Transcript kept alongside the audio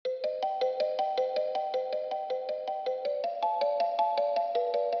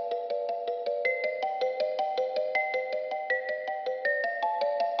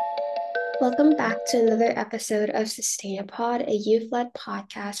Welcome back to another episode of Sustainapod, a youth-led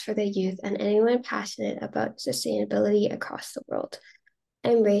podcast for the youth and anyone passionate about sustainability across the world.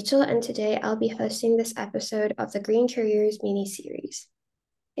 I'm Rachel, and today I'll be hosting this episode of the Green Careers mini-series.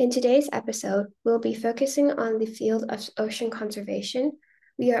 In today's episode, we'll be focusing on the field of ocean conservation.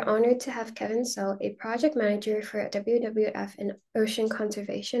 We are honored to have Kelvin So, a project manager for WWF in ocean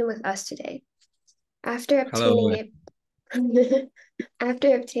conservation, with us today. After Hello. obtaining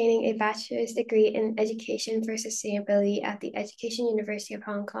After obtaining a bachelor's degree in education for sustainability at the Education University of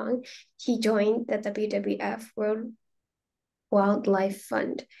Hong Kong, he joined the WWF World Wildlife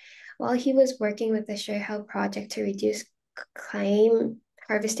Fund. While he was working with the Shui Hau project to reduce clam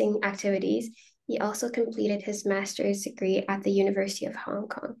harvesting activities, he also completed his master's degree at the University of Hong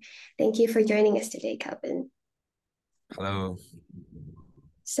Kong. Thank you for joining us today, Kelvin. Hello.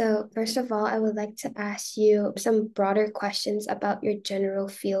 So, first of all, I would like to ask you some broader questions about your general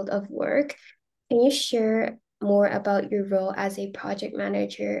field of work. Can you share more about your role as a project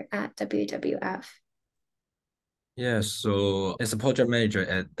manager at WWF? Yeah, so as a project manager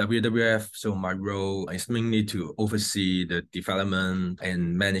at WWF, so my role is mainly to oversee the development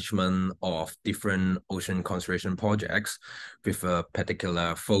and management of different ocean conservation projects with a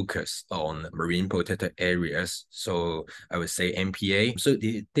particular focus on marine protected areas. So I would say MPA. So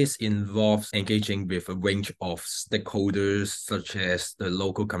this involves engaging with a range of stakeholders such as the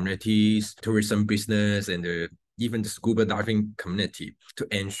local communities, tourism business, and even the scuba diving community to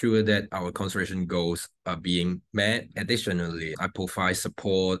ensure that our conservation goals are being met. Additionally, I provide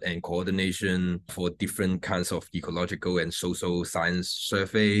support and coordination for different kinds of ecological and social science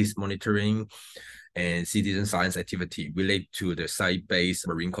surveys, monitoring, and citizen science activity related to the site-based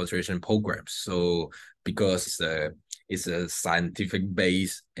marine conservation programs. So because it's a scientific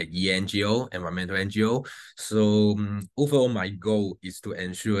based NGO, environmental NGO. So overall, my goal is to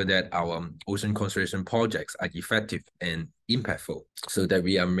ensure that our ocean conservation projects are effective and impactful so that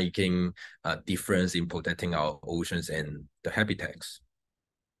we are making a difference in protecting our oceans and the habitats.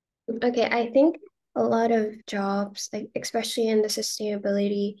 Okay, I think a lot of jobs, like especially in the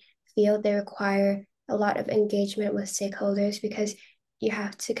sustainability field, they require a lot of engagement with stakeholders because you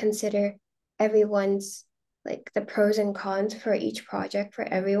have to consider everyone's like the pros and cons for each project for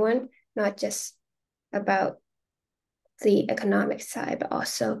everyone, not just about the economic side, but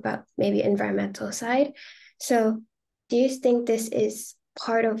also about maybe environmental side. So do you think this is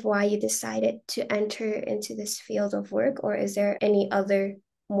part of why you decided to enter into this field of work, or is there any other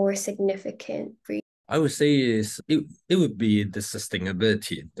more significant reason? I would say it would be the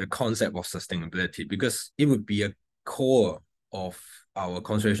sustainability, the concept of sustainability, because it would be a core of our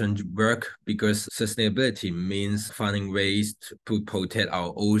conservation work because sustainability means finding ways to protect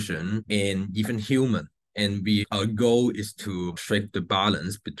our ocean and even human. And our goal is to strike the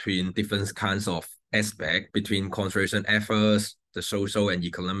balance between different kinds of aspects between conservation efforts, the social and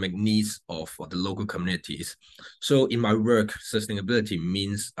economic needs of the local communities. So in my work, sustainability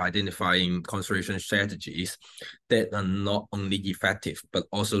means identifying conservation strategies that are not only effective, but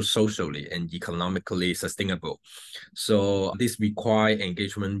also socially and economically sustainable. So this requires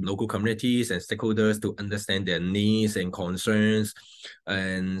engagement with local communities and stakeholders to understand their needs and concerns,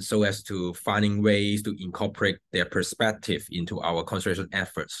 and so as to finding ways to incorporate their perspective into our conservation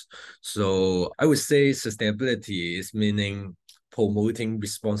efforts. So I would say sustainability is meaning promoting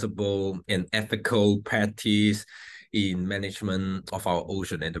responsible and ethical practice in management of our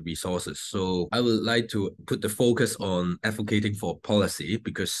ocean and the resources. So I would like to put the focus on advocating for policy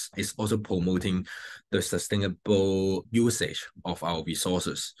because it's also promoting the sustainable usage of our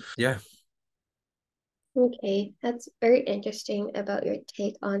resources. Yeah. Okay, that's very interesting about your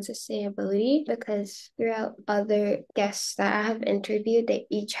take on sustainability because throughout other guests that I have interviewed, they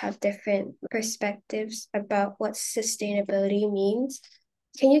each have different perspectives about what sustainability means.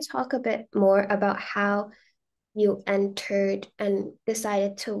 Can you talk a bit more about how you entered and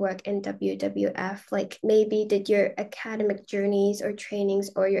decided to work in WWF? Like maybe did your academic journeys or trainings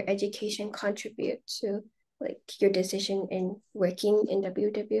or your education contribute to like your decision in working in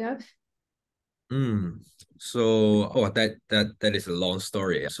WWF? Mm. So, that is a long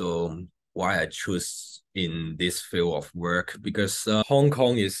story. So, why I choose in this field of work because Hong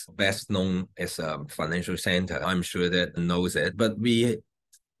Kong is best known as a financial center. I'm sure that knows it, but we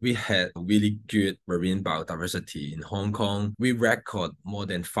had really good marine biodiversity in Hong Kong. We record more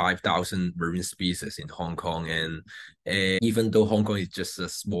than 5,000 marine species in Hong Kong, and even though Hong Kong is just a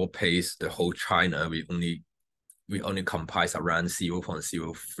small place, the whole China, we only comprise around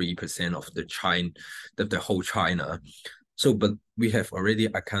 0.03% of the whole China. So, but we have already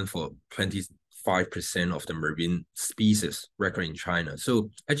account for 25% of the marine species recorded in China. So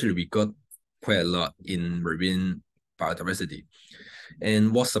actually we got quite a lot in marine biodiversity.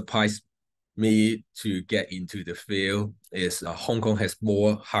 And what surprised me to get into the field is Hong Kong has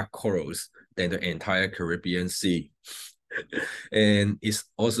more hard corals than the entire Caribbean Sea. And it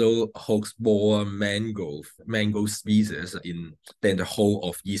also hosts more mango species in than the whole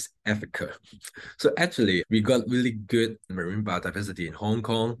of East Africa. So actually, we got really good marine biodiversity in Hong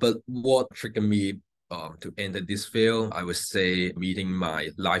Kong. But what triggered me to enter this field, I would say meeting my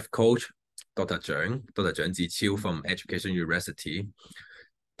life coach, Dr. Zheng Ziqiu from Education University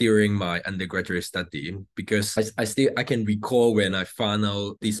during my undergraduate study, because I can recall when I found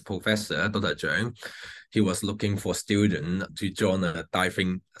out this professor, Dr. Zheng, he was looking for students to join a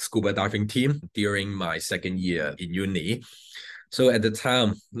scuba diving team during my second year in uni. So at the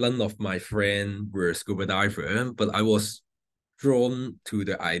time, none of my friends were scuba diver, but I was drawn to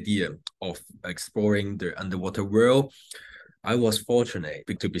the idea of exploring the underwater world. I was fortunate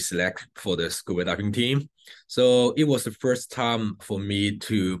to be selected for the scuba diving team. So it was the first time for me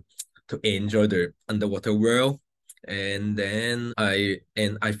to enjoy the underwater world. And then I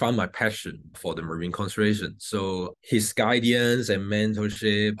found my passion for the marine conservation. So his guidance and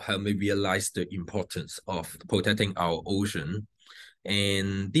mentorship helped me realize the importance of protecting our ocean.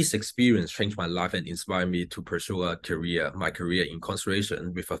 And this experience changed my life and inspired me to pursue my career in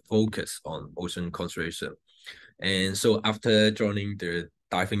conservation with a focus on ocean conservation. And so after joining the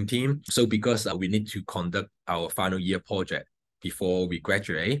diving team, so because we need to conduct our final year project before we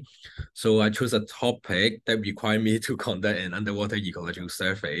graduate, so I chose a topic that required me to conduct an underwater ecological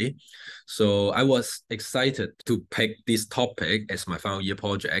survey. So I was excited to pick this topic as my final year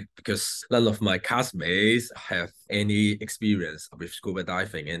project because none of my classmates have any experience with scuba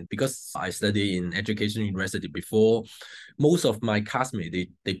diving. And because I studied in education university before, most of my classmates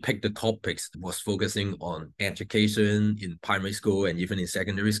they picked the topics was focusing on education in primary school and even in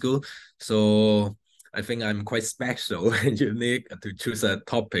secondary school. So I think I'm quite special and unique to choose a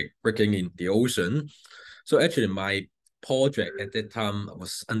topic working in the ocean. So actually my project at that time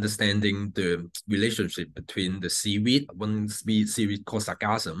was understanding the relationship between the seaweed, one seaweed called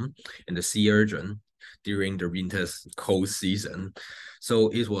sargassum, and the sea urchin during the winter's cold season. So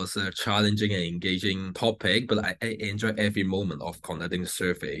it was a challenging and engaging topic, but I enjoyed every moment of conducting the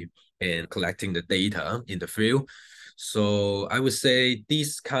survey and collecting the data in the field. So I would say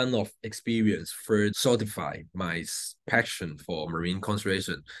this kind of experience further solidify my passion for marine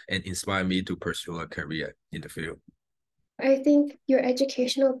conservation and inspire me to pursue a career in the field. I think your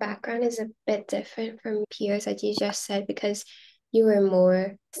educational background is a bit different from peers, as you just said, because you were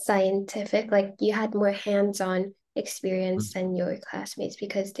more scientific, like you had more hands-on experience than your classmates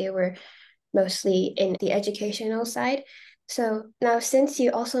because they were mostly in the educational side. So now, since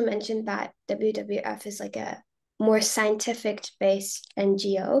you also mentioned that WWF is like a more scientific based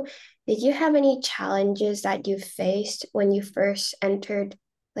NGO, did you have any challenges that you faced when you first entered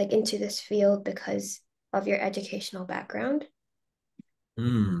like into this field because of your educational background?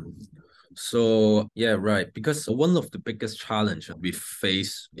 Mm. So yeah, right. Because one of the biggest challenge we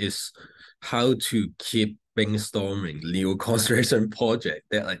face is how to keep brainstorming new conservation projects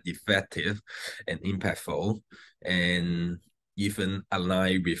that are effective and impactful and even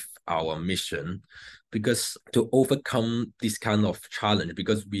align with our mission. Because to overcome this kind of challenge,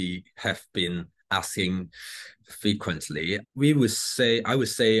 because we have been asking frequently, I would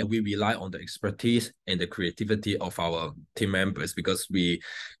say we rely on the expertise and the creativity of our team members because we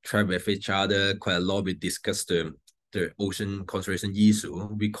try with each other quite a lot. We discuss the ocean conservation issue.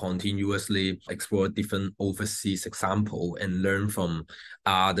 We continuously explore different overseas example and learn from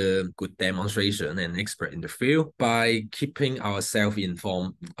other good demonstration and expert in the field by keeping ourselves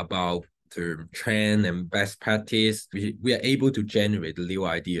informed about the trend and best practice, we are able to generate new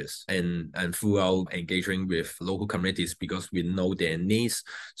ideas and throughout engaging with local communities because we know their needs.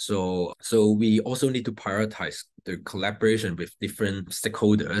 So we also need to prioritize the collaboration with different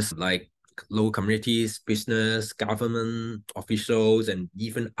stakeholders like local communities, business, government officials, and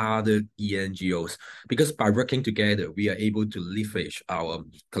even other NGOs. Because by working together, we are able to leverage our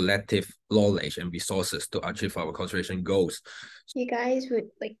collective knowledge and resources to achieve our conservation goals. You guys would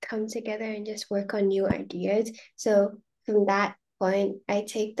like come together and just work on new ideas. So from that point, I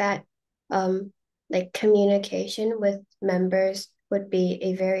take that like communication with members would be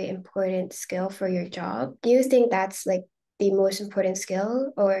a very important skill for your job. Do you think that's like the most important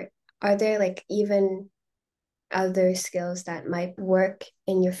skill, or are there like even other skills that might work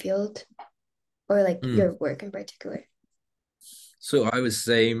in your field or like Mm. your work in particular? So I would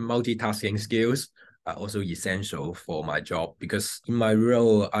say multitasking skills are also essential for my job because in my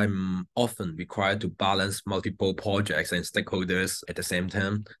role, I'm often required to balance multiple projects and stakeholders at the same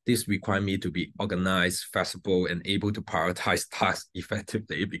time. This requires me to be organized, flexible, and able to prioritize tasks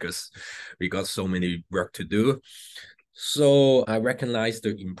effectively because we got so many work to do. So I recognize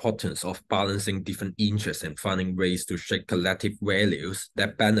the importance of balancing different interests and finding ways to shape collective values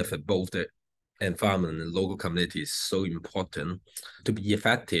that benefit both the environment and local communities. So important. To be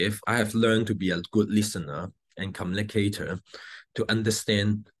effective, I have learned to be a good listener and communicator to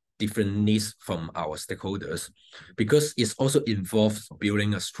understand different needs from our stakeholders because it also involves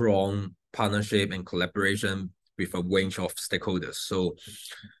building a strong partnership and collaboration with a range of stakeholders. So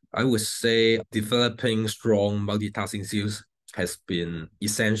I would say developing strong multitasking skills has been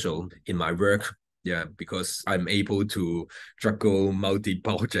essential in my work. Yeah, because I'm able to juggle multi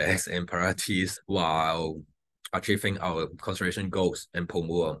projects and priorities while achieving our conservation goals and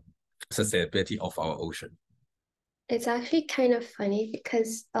promote sustainability of our ocean. It's actually kind of funny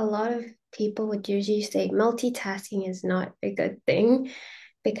because a lot of people would usually say multitasking is not a good thing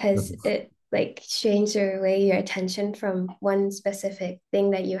because it like strains your attention from one specific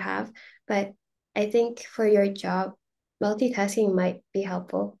thing that you have. But I think for your job, multitasking might be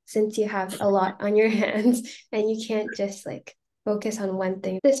helpful since you have a lot on your hands and you can't just like focus on one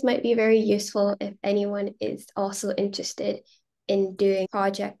thing. This might be very useful if anyone is also interested in doing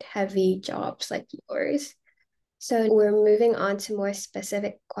project heavy jobs like yours. So we're moving on to more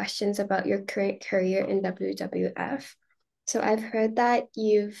specific questions about your current career in WWF. So I've heard that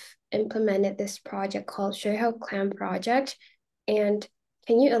you've implemented this project called Shui Hau Clam project. And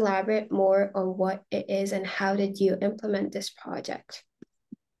can you elaborate more on what it is and how did you implement this project?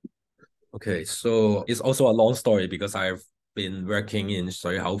 Okay, so it's also a long story because I've been working in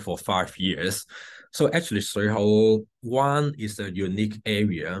Shui Hau for 5 years. So actually, Shui Hau one is a unique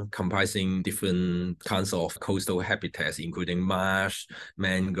area comprising different kinds of coastal habitats, including marsh,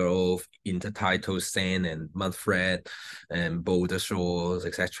 mangrove, intertidal sand and mud flat, and boulder shores,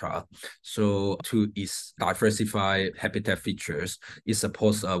 etc. So to its diversified habitat features, it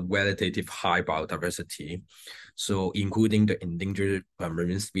supports a relative high biodiversity, so including the endangered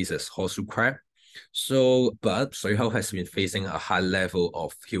marine species horseshoe crab. So, but Shui Hau has been facing a high level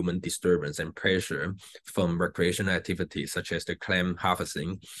of human disturbance and pressure from recreational activities such as the clam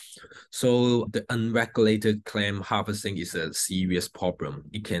harvesting. So, the unregulated clam harvesting is a serious problem.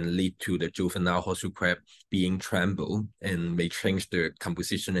 It can lead to the juvenile horseshoe crab being trampled and may change the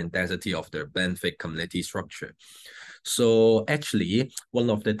composition and density of the benthic community structure. So actually, one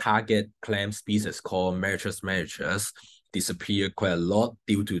of the target clam species called Meritras disappeared quite a lot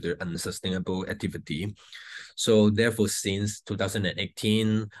due to the unsustainable activity. So therefore, since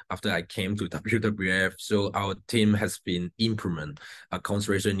 2018, after I came to WWF, so our team has been implement a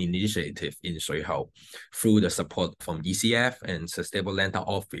conservation initiative in Shui Hau through the support from ECF and Sustainable Land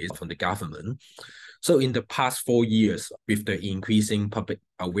Office from the government. So in the past 4 years, with the increasing public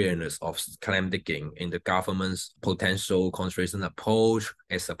awareness of clam digging in the government's potential conservation approach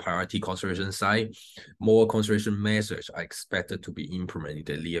as a priority conservation site, more conservation measures are expected to be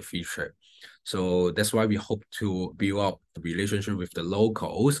implemented in the near future. So that's why we hope to build up a relationship with the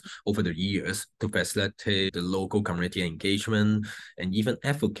locals over the years to facilitate the local community engagement and even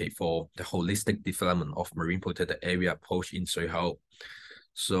advocate for the holistic development of marine protected area approach in Shui Hau.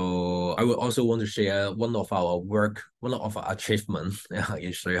 So I would also want to share one of our achievements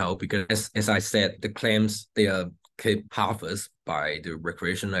in Shui Hau because as I said, the clams they are kept harvest by the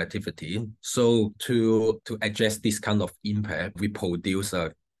recreational activity. So to address this kind of impact, we produce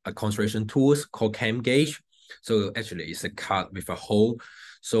a conservation tools called cam gauge. So actually it's a card with a hole.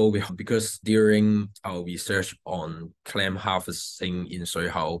 So because during our research on clam harvesting in Shui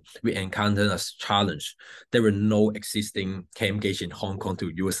Hau, we encountered a challenge. There were no existing cam gauge in Hong Kong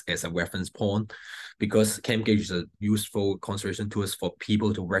to use as a reference point because cam gauge is a useful conservation tools for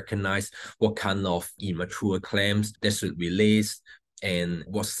people to recognize what kind of immature clams they should release and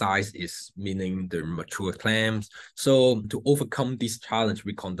what size is meaning the mature clams. So to overcome this challenge,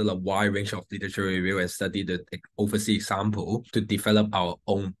 we conduct a wide range of literature review and study the overseas example to develop our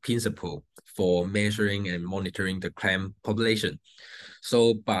own principle for measuring and monitoring the clam population.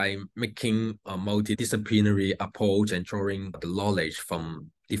 So by making a multidisciplinary approach and drawing the knowledge from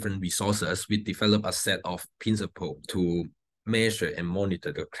different resources, we develop a set of principles to measure and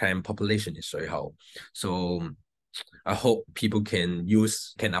monitor the clam population in Shui Hau. So I hope people can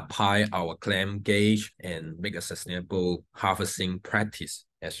apply our clam gauge and make a sustainable harvesting practice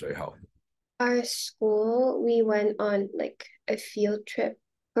at Shui Hau. Our school, we went on like a field trip.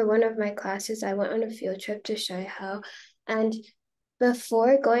 For one of my classes, I went on a field trip to Shui Hau, and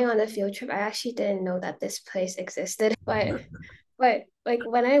before going on the field trip, I actually didn't know that this place existed. But like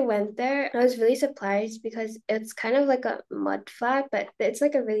when I went there, I was really surprised because it's kind of like a mud flat, but it's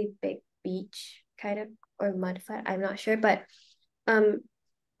like a really big beach kind of or mud flat. I'm not sure, but um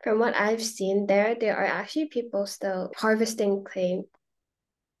from what I've seen there, there are actually people still harvesting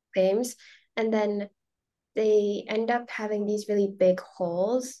claims, and then they end up having these really big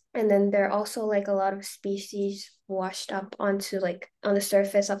holes, and then there are also like a lot of species washed up onto like on the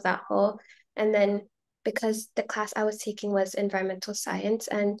surface of that hole. And then because the class I was taking was environmental science,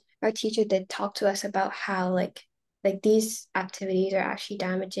 and our teacher did talk to us about how like these activities are actually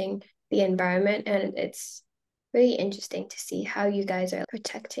damaging the environment, and it's really interesting to see how you guys are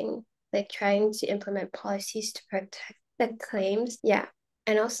protecting, like trying to implement policies to protect the claims. Yeah.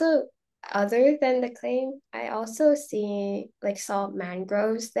 And also, other than the claim, I also saw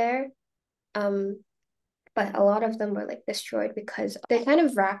mangroves there. Um, but a lot of them were like destroyed because they're kind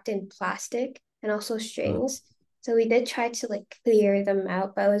of wrapped in plastic and also Mm. strings. So we did try to like clear them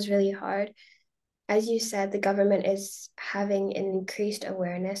out, but it was really hard. As you said, the government is having an increased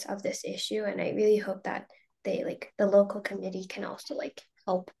awareness of this issue, and I really hope that they like the local committee can also like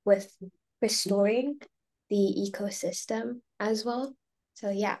help with restoring the ecosystem as well.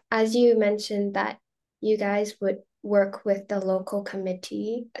 So yeah, as you mentioned that you guys would work with the local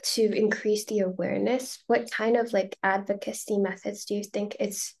committee to increase the awareness, what kind of like advocacy methods do you think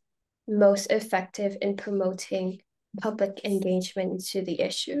is most effective in promoting public engagement into the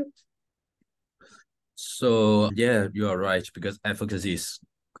issue? So yeah, you are right because advocacy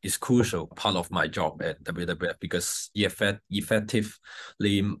is crucial part of my job at WWF because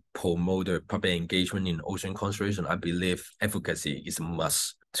effectively promote the public engagement in ocean conservation. I believe advocacy is a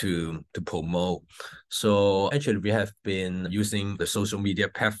must to promote. So actually, we have been using the social media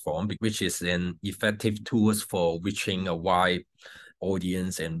platform, which is an effective tools for reaching a wide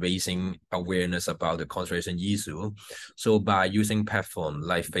audience and raising awareness about the conservation issue. So by using platforms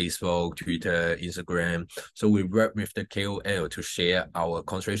like Facebook, Twitter, Instagram, so we work with the KOL to share our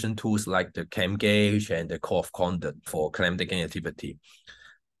conservation tools like the clam gauge and the code of conduct for clam digging activity.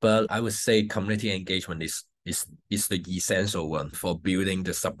 But I would say community engagement is the essential one for building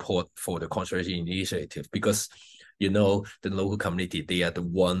the support for the conservation initiative because the local community, they are the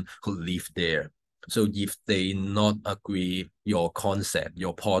one who live there. So if they not agree your concept,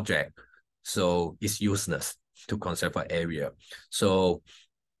 your project, so it's useless to conserve an area. So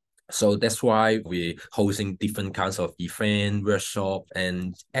that's why we're hosting different kinds of event, workshop,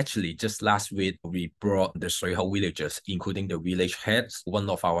 and actually just last week we brought the Shui Hau villagers, including the village heads, one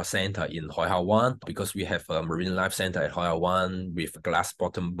of our center in Hoi Hao Wan, because we have a marine life center at Hoi Hao Wan with glass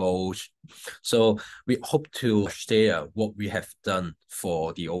bottom boats. So we hope to share what we have done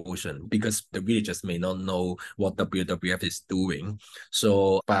for the ocean because the villagers may not know what WWF is doing.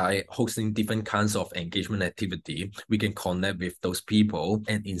 So by hosting different kinds of engagement activity, we can connect with those people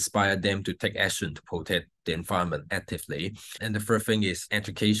and inspire them to take action to protect the environment actively. And the third thing is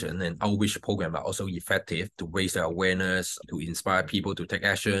education and outreach program are also effective to raise the awareness, to inspire people to take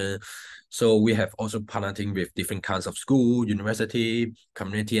action. So we have also partnering with different kinds of school, university,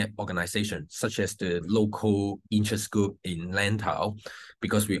 community organizations, such as the local interest group in Lantau,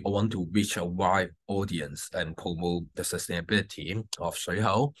 because we want to reach a wide audience and promote the sustainability of Shui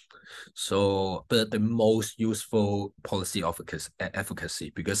Hao. So, but the most useful policy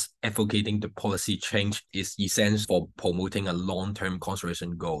advocacy, because advocating the policy change is essential for promoting a long-term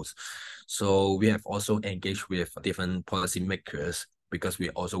conservation goals. So we have also engaged with different policymakers because we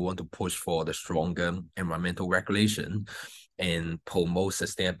also want to push for the stronger environmental regulation and promote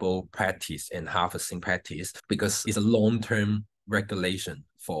sustainable practice and harvesting practice because it's a long-term regulation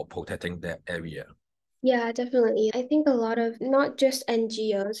for protecting that area. Yeah, definitely. I think a lot of not just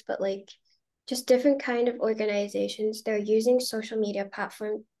NGOs, but like just different kind of organizations, they're using social media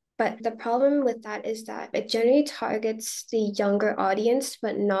platform. But the problem with that is that it generally targets the younger audience,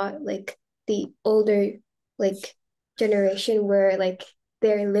 but not like the older like generation where like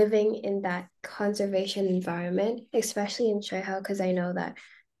they're living in that conservation environment, especially in Shui because I know that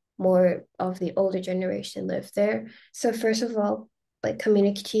more of the older generation live there. So first of all, like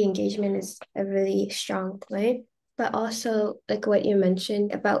community engagement is a really strong point. But also, like what you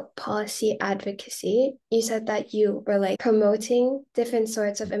mentioned about policy advocacy, you said that you were like promoting different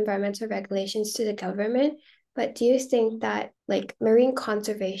sorts of environmental regulations to the government. But do you think that like marine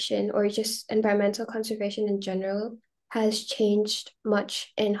conservation or just environmental conservation in general has changed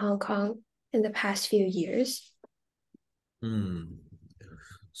much in Hong Kong in the past few years? Hmm.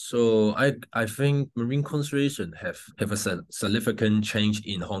 So I think marine conservation have a significant change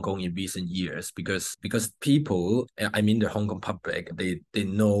in Hong Kong in recent years because people, I mean the Hong Kong public, they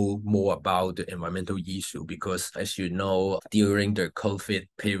know more about the environmental issue because as you know during the COVID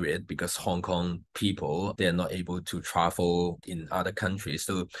period, because Hong Kong people they are not able to travel in other countries,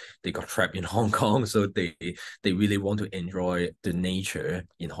 so they got trapped in Hong Kong, so they really want to enjoy the nature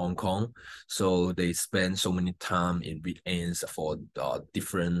in Hong Kong. So they spend so many time in weekends for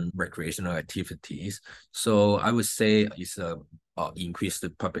different recreational activities. So I would say it's a increase the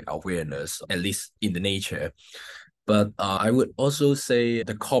public awareness, at least in the nature. But I would also say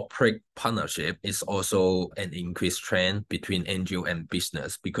the corporate partnership is also an increased trend between NGO and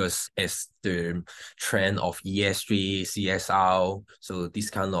business because as the trend of ESG, CSR, so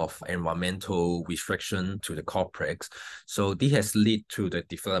this kind of environmental restriction to the corporates. So this has led to the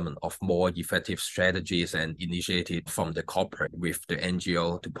development of more effective strategies and initiatives from the corporate with the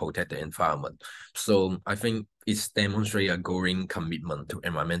NGO to protect the environment. So I think it's demonstrated a growing commitment to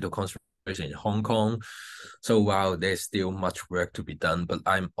environmental conservation in Hong Kong. So while there's still much work to be done, but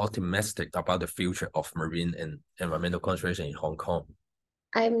I'm optimistic about the future of marine and environmental conservation in Hong Kong.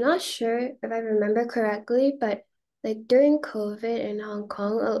 I'm not sure if I remember correctly, but like during COVID in Hong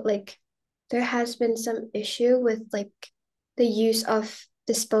Kong, like there has been some issue with like the use of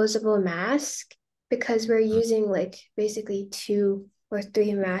disposable mask because we're using like basically 2 or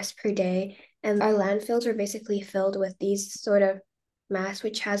 3 masks per day, and our landfills are basically filled with these sort of masks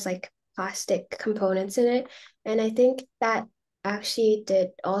which has like plastic components in it. And I think that actually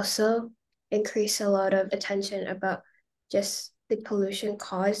did also increase a lot of attention about just the pollution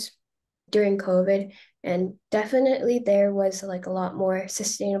caused during COVID. And definitely there was like a lot more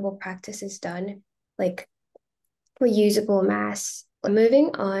sustainable practices done, like reusable masks.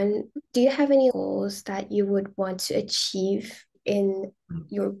 Moving on, do you have any goals that you would want to achieve in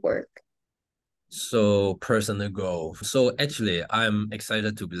your work? So personal goal. So actually, I'm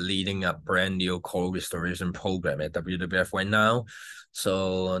excited to be leading a brand new coral restoration program at WWF right now.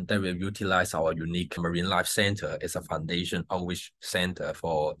 So that will utilize our unique Marine Life Center as a foundation outreach center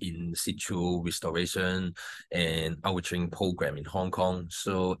for in situ restoration and outreaching program in Hong Kong.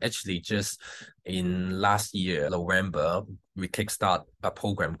 So actually, just in last year, November, we kickstart a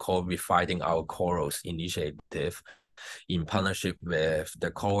program called Refining Our Corals Initiative in partnership with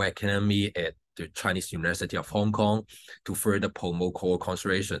the Coral Academy at the Chinese University of Hong Kong to further promote coral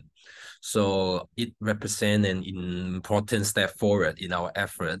conservation. So it represents an important step forward in our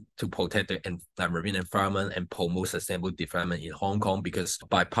effort to protect the marine environment and promote sustainable development in Hong Kong because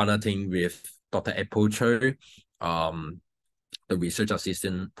by partnering with Dr. Apple Cho, the research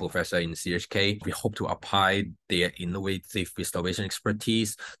assistant professor in CHK, we hope to apply their innovative restoration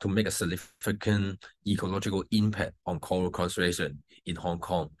expertise to make a significant ecological impact on coral conservation in Hong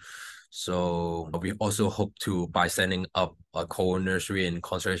Kong. So we also hope to, by setting up a coral nursery and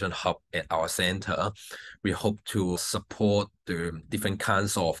conservation hub at our center, we hope to support the different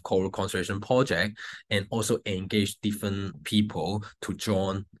kinds of coral conservation project and also engage different people to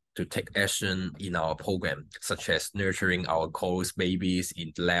join to take action in our program, such as nurturing our corals babies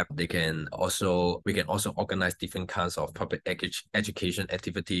in the lab. We can also organize different kinds of public education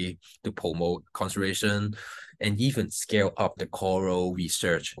activity to promote conservation and even scale up the coral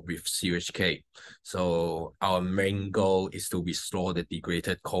research with CHK. So our main goal is to restore the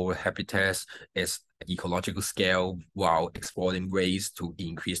degraded coral habitats as ecological scale while exploring ways to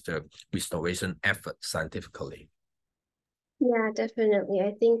increase the restoration effort scientifically. Yeah, definitely.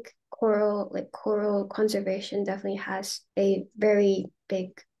 I think coral conservation definitely has a very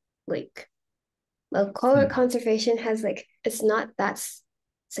big, like, well, coral Hmm. conservation has like, it's not that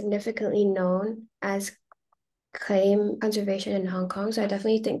significantly known as claim conservation in Hong Kong. So I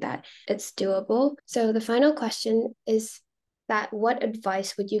definitely think that it's doable. So the final question is that what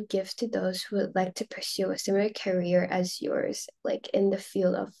advice would you give to those who would like to pursue a similar career as yours, like in the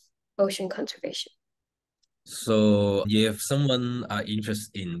field of ocean conservation? So if someone are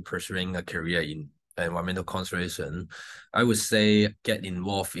interested in pursuing a career in environmental conservation, I would say get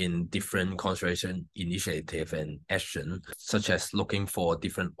involved in different conservation initiative and action, such as looking for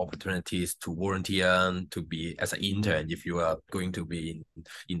different opportunities to volunteer, to be as an intern if you are going to be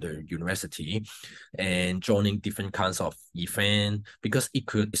in the university, and joining different kinds of event because it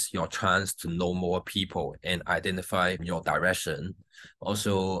could is your chance to know more people and identify your direction.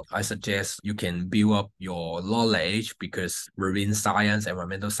 Also, I suggest you can build up your knowledge because marine science,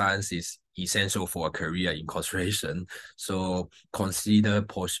 environmental science is essential for a career in conservation. So consider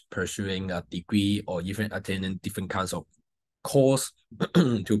pursuing a degree or even attending different kinds of course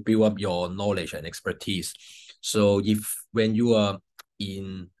to build up your knowledge and expertise. So if when you are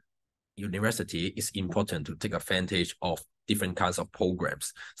in university, it's important to take advantage of different kinds of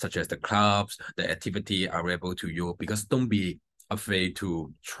programs, such as the clubs, the activity are able to you, because don't be afraid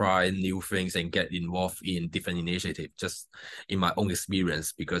to try new things and get involved in different initiatives. Just in my own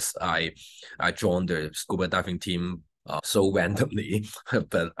experience, because I joined the scuba diving team so randomly,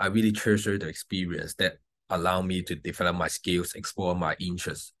 but I really treasure the experience that allow me to develop my skills, explore my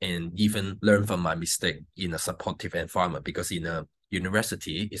interests, and even learn from my mistake in a supportive environment. Because in a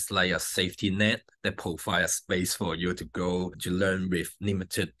university is like a safety net that provides space for you to go to learn with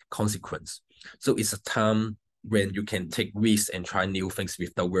limited consequence. So it's a time when you can take risks and try new things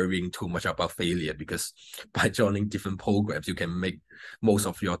without worrying too much about failure, because by joining different programs you can make most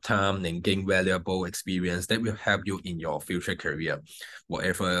of your time and gain valuable experience that will help you in your future career,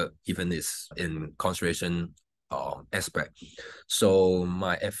 whatever even is in conservation aspect. So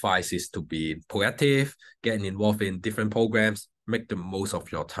my advice is to be proactive, getting involved in different programs, make the most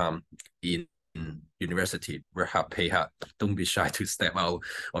of your time in university. Work hard, pay hard. Don't be shy to step out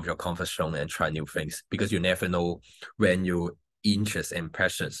of your comfort zone and try new things, because you never know when your interests and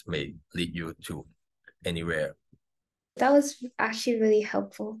passions may lead you to anywhere. That was actually really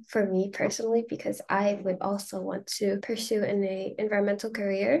helpful for me personally because I would also want to pursue an environmental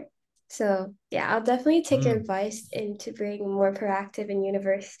career. So yeah, I'll definitely take your Mm, advice into being more proactive in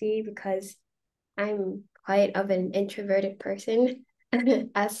university because I'm quite of an introverted person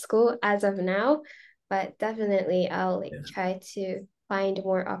at school as of now, but definitely I'll like yeah. try to find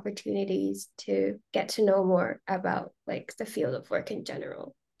more opportunities to get to know more about like the field of work in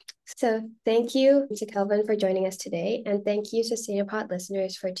general. So thank you to Kelvin for joining us today, and thank you to Sustainapod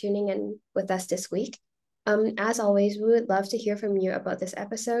listeners for tuning in with us this week. As always, we would love to hear from you about this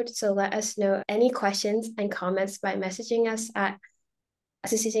episode. So let us know any questions and comments by messaging us at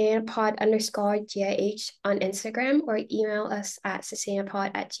sustainapod_GIH on Instagram or email us at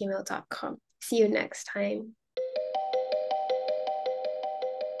sustainapod@gmail.com. See you next time.